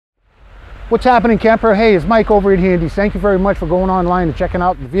What's happening, Kemper? Hey, it's Mike over at Handy's. Thank you very much for going online and checking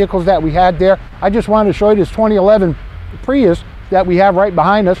out the vehicles that we had there. I just wanted to show you this 2011 Prius that we have right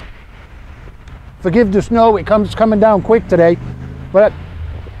behind us. Forgive the snow, it's coming down quick today, but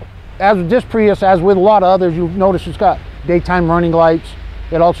as with this Prius, as with a lot of others, you've noticed it's got daytime running lights.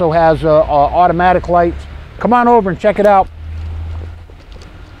 It also has automatic lights. Come on over and check it out.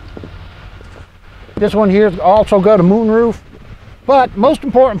 This one here's also got a moonroof, but most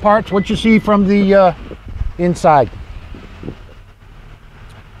important part's what you see from the inside.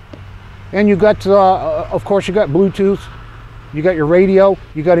 And you got, of course, you got Bluetooth. You got your radio,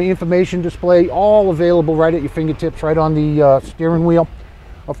 you got an information display, all available right at your fingertips, right on the steering wheel.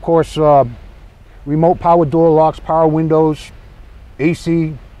 Of course, remote power door locks, power windows,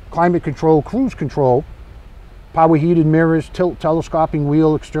 AC, climate control, cruise control, power heated mirrors, tilt telescoping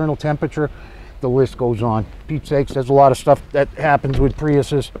wheel, external temperature. The list goes on. Pete's sakes, there's a lot of stuff that happens with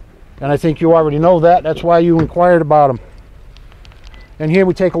Priuses, and I think you already know that. That's why you inquired about them. And here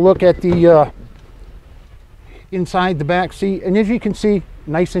we take a look at the inside the back seat, and as you can see,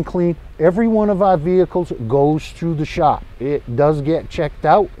 nice and clean. Every one of our vehicles goes through the shop. It does get checked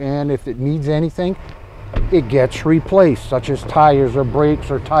out, and if it needs anything, it gets replaced, such as tires or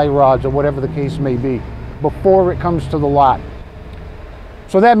brakes or tie rods or whatever the case may be, before it comes to the lot.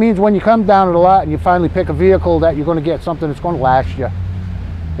 So that means when you come down to the lot and you finally pick a vehicle, that you're going to get something that's going to last you.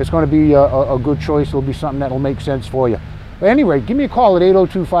 It's going to be a good choice. It'll be something that will make sense for you. But anyway, give me a call at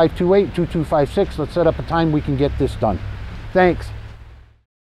 802-528-2256. Let's set up a time we can get this done. Thanks.